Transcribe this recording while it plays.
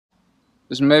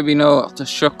This maybe not a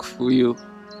shock for you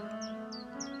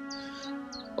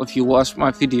if you watch my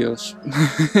videos.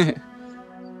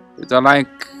 But I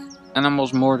like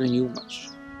animals more than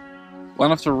humans.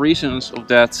 One of the reasons of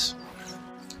that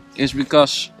is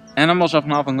because animals have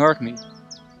never hurt me.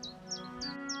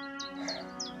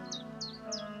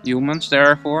 Humans,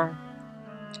 therefore,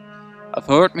 have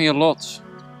hurt me a lot.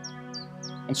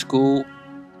 On school.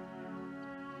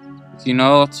 If you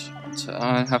know what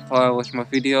I have watched my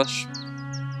videos.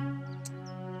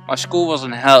 My school was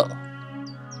in hell.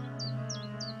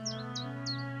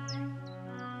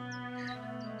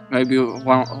 Maybe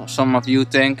some of you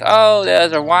think, oh,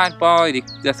 there's a white boy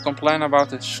that complains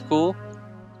about his school.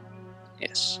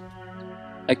 Yes,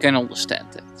 I can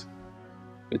understand that.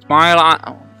 But my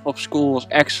life of school was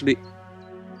actually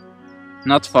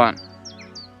not fun.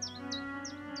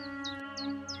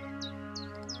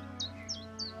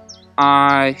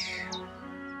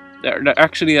 There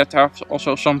actually have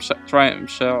also some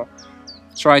times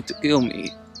tried to kill me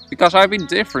because I've been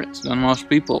different than most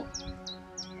people.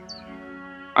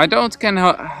 I don't can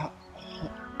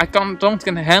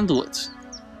handle it.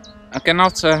 I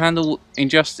cannot handle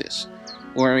injustice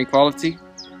or inequality,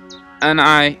 and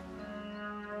I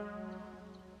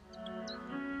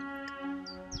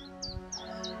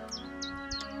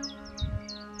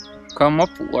come up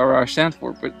where I stand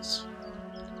for, but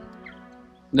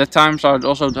at times I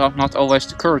also have not always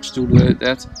the courage to do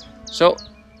that. So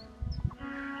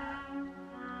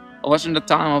I was in the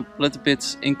time a little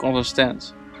bit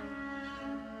inconsistent.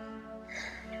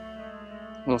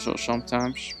 Also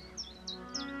sometimes.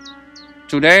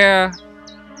 Today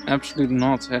absolutely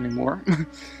not anymore.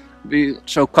 Be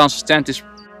so consistent as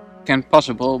can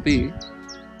possible be.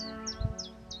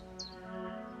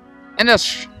 And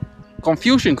that's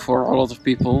confusing for a lot of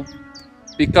people.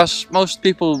 Because most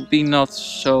people be not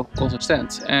so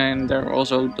consistent, and they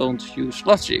also don't use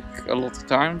logic a lot of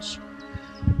times,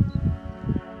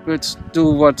 but do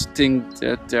what think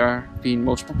that they're being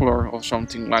most popular or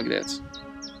something like that.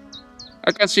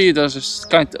 I can see it as a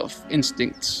kind of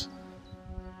instinct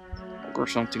or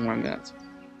something like that.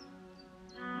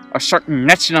 A certain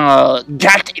national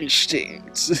gut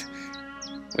instinct,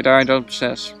 but I don't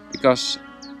possess because.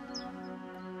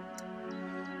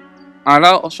 I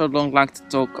also don't like to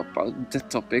talk about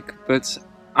that topic, but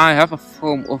I have a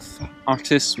form of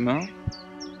autism,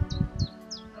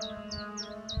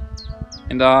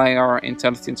 and I are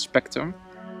intelligent spectrum.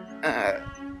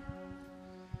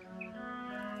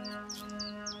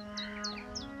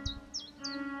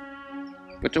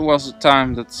 But there was a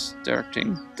time that their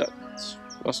thing that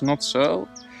was not so.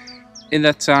 In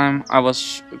that time, I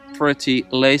was pretty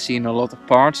lazy in a lot of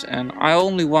parts, and I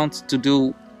only want to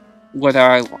do what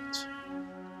I want.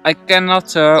 I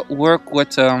cannot work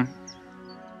with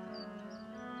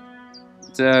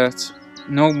that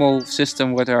normal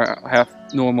system where I have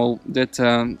normal that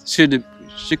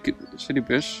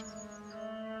syllabus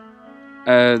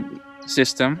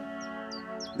system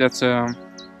that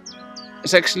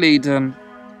is actually the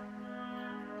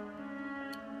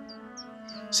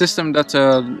system that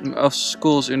of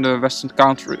schools in the Western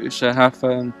countries have.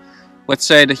 Let's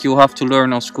say that you have to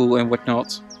learn on school and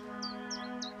whatnot.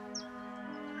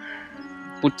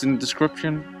 Put in the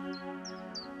description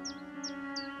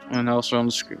and also on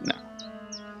the screen now.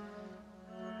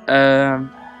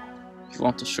 If you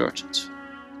want to search it.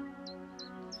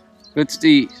 But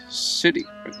the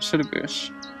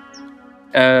syllabus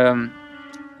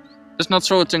it's not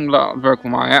so a thing work for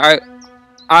me. I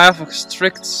have a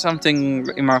strict something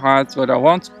in my heart what I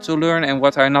want to learn and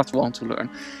what I not want to learn.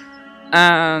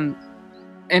 And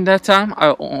in that time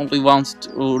I only want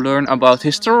to learn about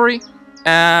history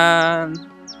and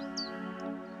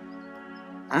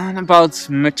about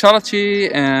mythology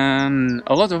and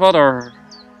a lot of other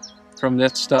from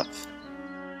that stuff.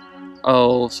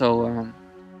 Also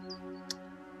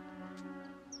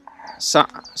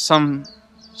some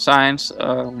science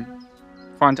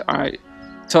find I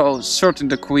to a certain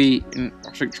degree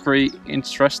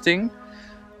interesting.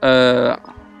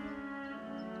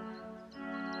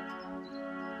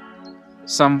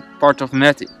 Some part of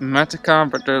Mathematica,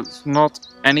 but there's not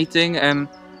anything, and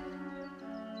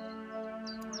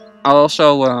I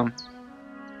also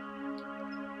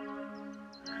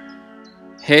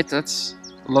hated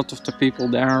a lot of the people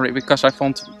there because I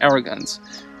found them arrogant.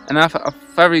 And I have a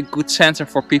very good center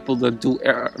for people that do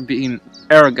being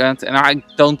arrogant, and I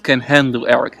don't can handle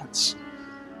arrogance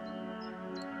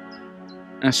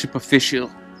and superficial.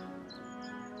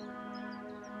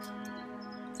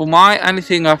 For my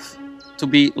anything have to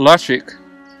be logic.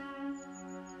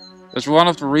 That's one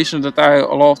of the reasons that I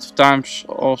a lot of times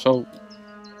also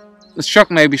it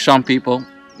shocked maybe some people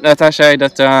that I say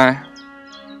that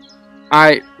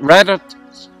I rather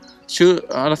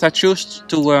that I choose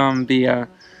to be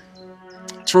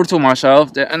true to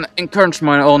myself and encourage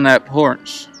my own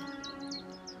abhorrence.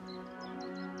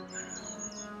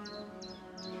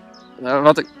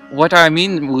 What I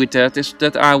mean with that is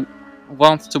that I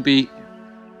want to be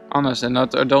honest and I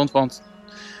don't want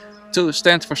to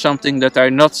stand for something that I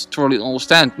not truly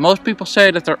understand. Most people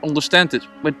say that they understand it,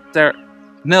 but they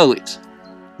know it.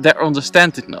 They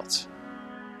understand it not.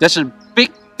 There's a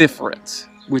big difference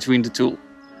between the two.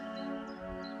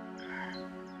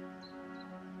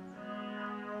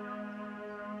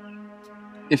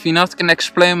 If you not can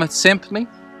explain it simply,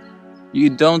 you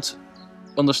don't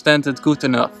understand it good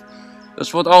enough.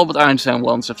 That's what Albert Einstein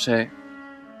once have said.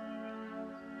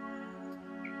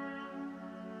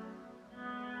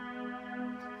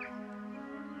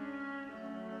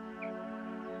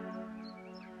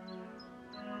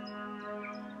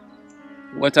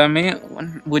 What I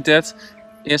mean with that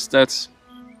is that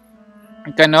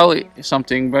you can know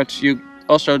something, but you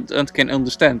also don't can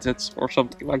understand it or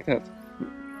something like that.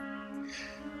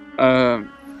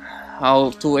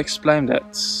 How to explain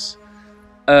that?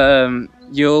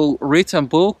 You read a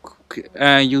book,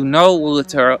 you know what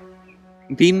there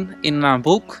been in a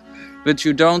book, but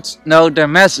you don't know the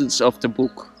message of the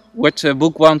book, what the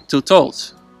book wants to tell,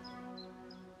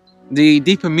 the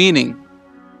deeper meaning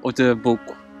of the book.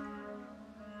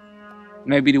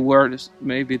 Maybe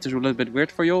maybe it is a little bit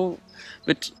weird for you,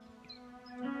 but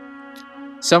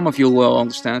some of you will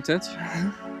understand it.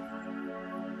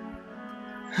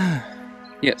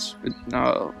 Yes, but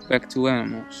now back to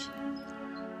animals.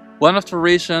 One of the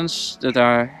reasons that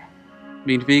I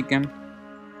been vegan,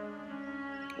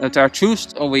 that I choose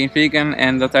to be vegan,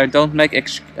 and that I don't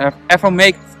have ever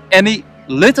make any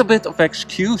little bit of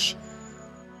excuse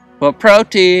for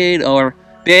protein or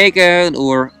bacon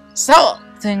or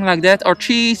something like that, or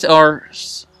cheese or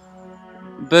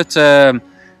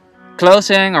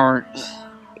clothing, or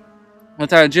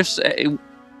but I just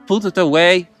put it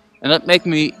away. And that makes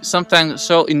me sometimes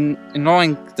so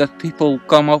annoying that people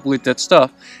come up with that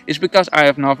stuff. Is because I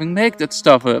have nothing make that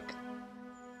stuff up.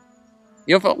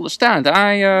 You have to understand.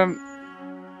 I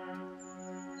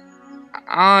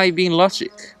being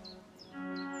logic.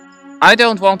 I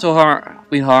don't want to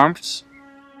be harmed.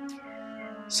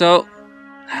 So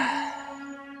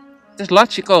it's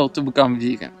logical to become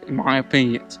vegan, in my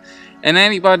opinion. And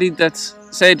anybody that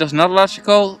say that's not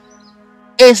logical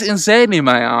is insane in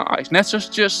my eyes. Net zoals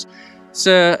just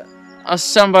as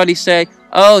somebody say,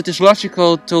 oh, it is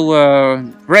logical to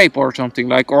rape or something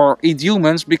like, or eat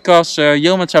humans because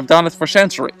humans have done it for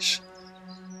centuries.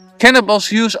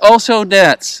 Cannibals use also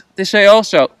that. They say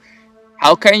also,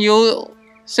 how can you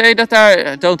say that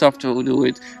I don't have to do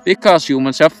it? Because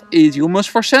humans have eaten humans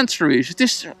for centuries. It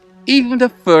is even the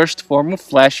first form of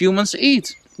flesh humans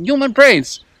eat. Human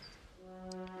brains.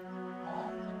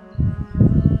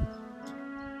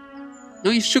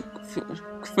 Do you should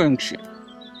function?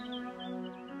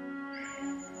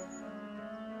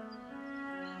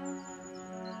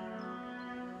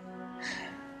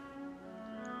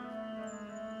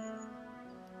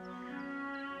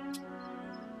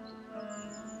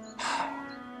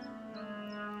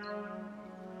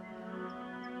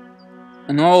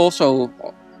 And also,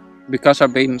 because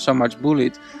I've been so much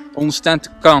bullied, understand the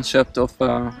concept of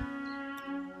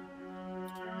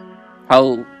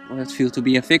how it feels to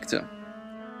be a victim.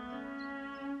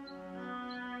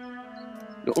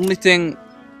 The only thing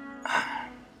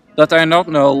that I not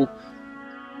know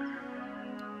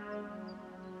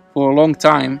for a long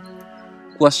time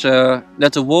was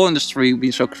that the wool industry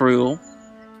be so cruel,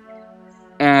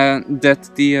 and that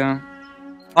the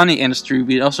honey industry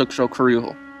be also so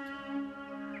cruel.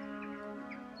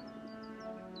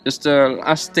 It's the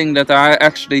last thing that I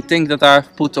actually think that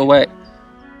I've put away.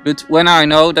 But when I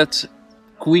know that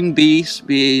queen bees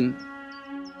being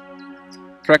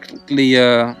practically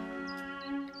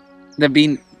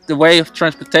the way of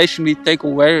transportation be taken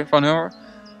away from her,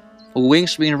 her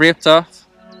wings being ripped off,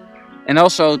 and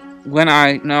also when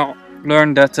I now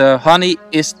learned that honey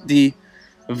is the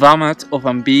vomit of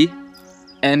a bee,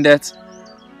 and that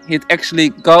it actually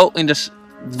go in the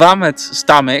vomit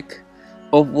stomach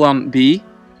of one bee.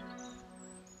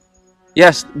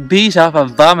 Yes, bees have a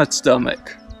vomit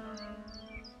stomach.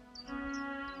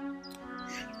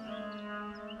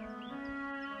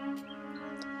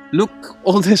 Look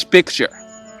on this picture.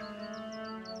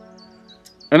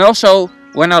 And also,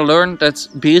 when I learned that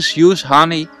bees use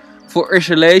honey for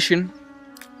isolation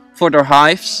for their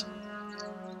hives,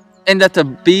 and that the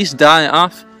bees die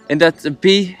off, and that the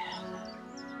bee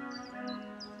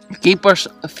keepers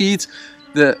feed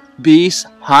the bees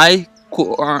high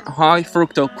high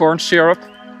fructose corn syrup,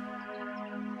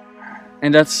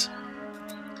 and that's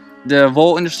the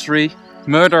wool industry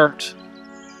murdered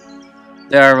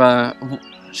their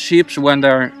sheep when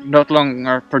they not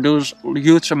longer produce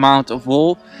huge amount of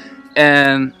wool,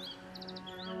 and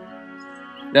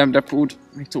then they put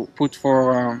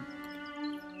for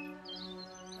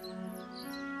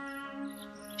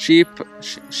sheep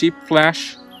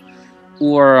flesh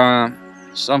or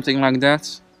something like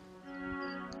that.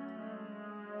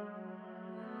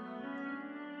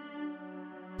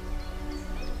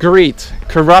 Greed,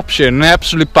 corruption, and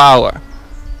absolute power.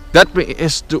 That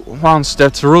is the ones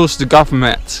that rules the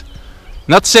government.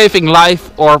 Not saving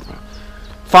life or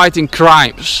fighting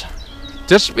crimes.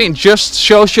 That's been just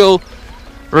social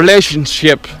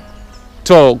relationship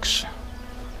talks.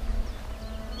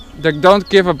 They don't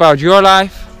give about your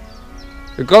life.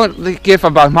 They don't give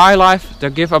about my life. They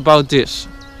give about this.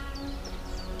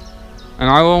 And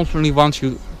I only want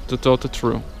you to tell the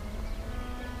truth.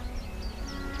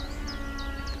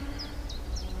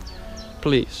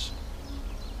 Please.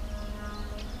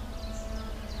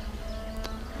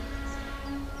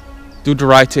 Do the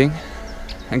right thing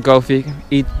and go vegan.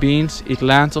 Eat beans, eat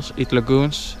lentils, eat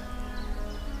legumes,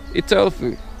 eat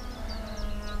tofu.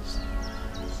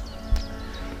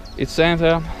 Eat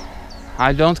seitan.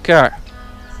 I don't care.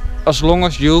 As long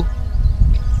as you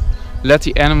let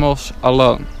the animals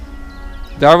alone.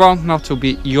 They want not to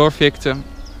be your victim.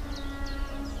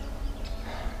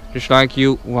 Just like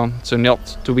you want to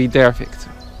not to be their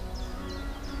victim.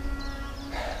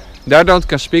 They don't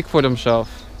can speak for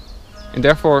themselves. And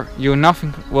therefore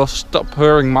nothing will stop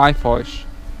hearing my voice.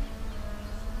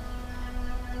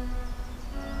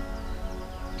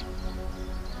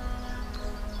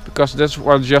 Because that's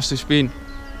what justice means.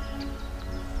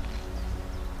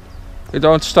 You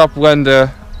don't stop when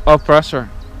the oppressor,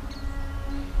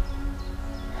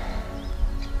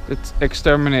 the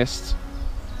exterminist,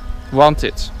 want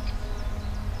it.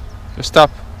 You stop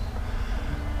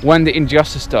when the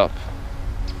injustice stops.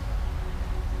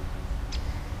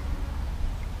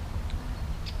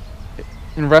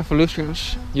 In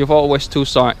revolutions, you have always two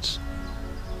sides.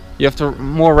 You have the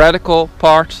more radical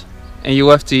part, and you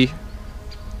have the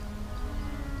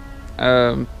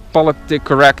politically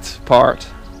correct part.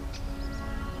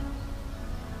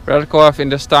 Radical have in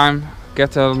this time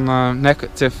get a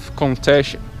negative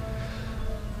connotation.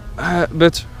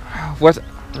 But what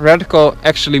radical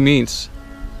actually means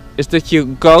is that you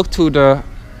go to the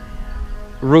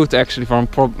root actually from a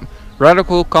problem.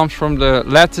 Radical comes from the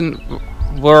Latin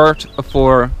word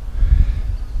for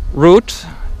root,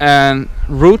 and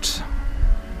root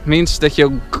means that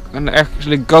you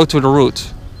actually go to the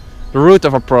root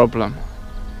of a problem.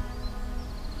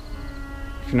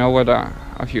 If you know what,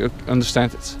 if you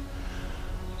understand it.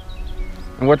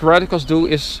 And what radicals do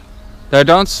is they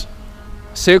don't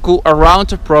circle around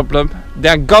the problem,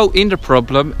 they go in the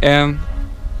problem and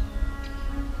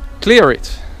clear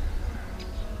it.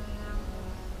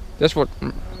 That's what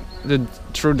the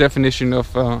true definition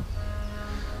of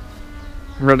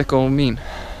radical mean.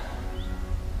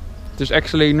 It is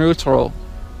actually neutral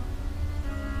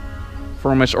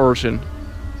from its origin.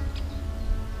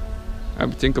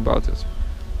 Have a think about it.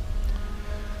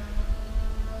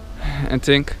 And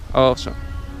think also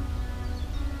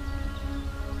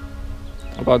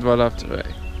about what I have today.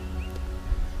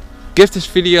 Give this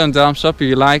video a thumbs up if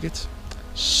you like it.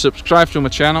 Subscribe to my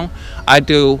channel. I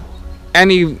do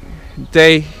any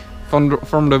day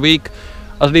from the week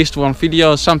at least one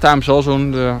video, sometimes also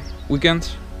on the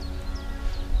weekend.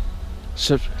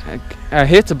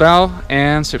 Hit the bell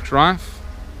and subscribe,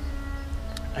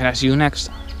 and I see you next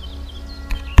time.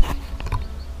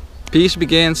 Peace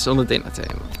begins on the dinner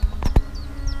table.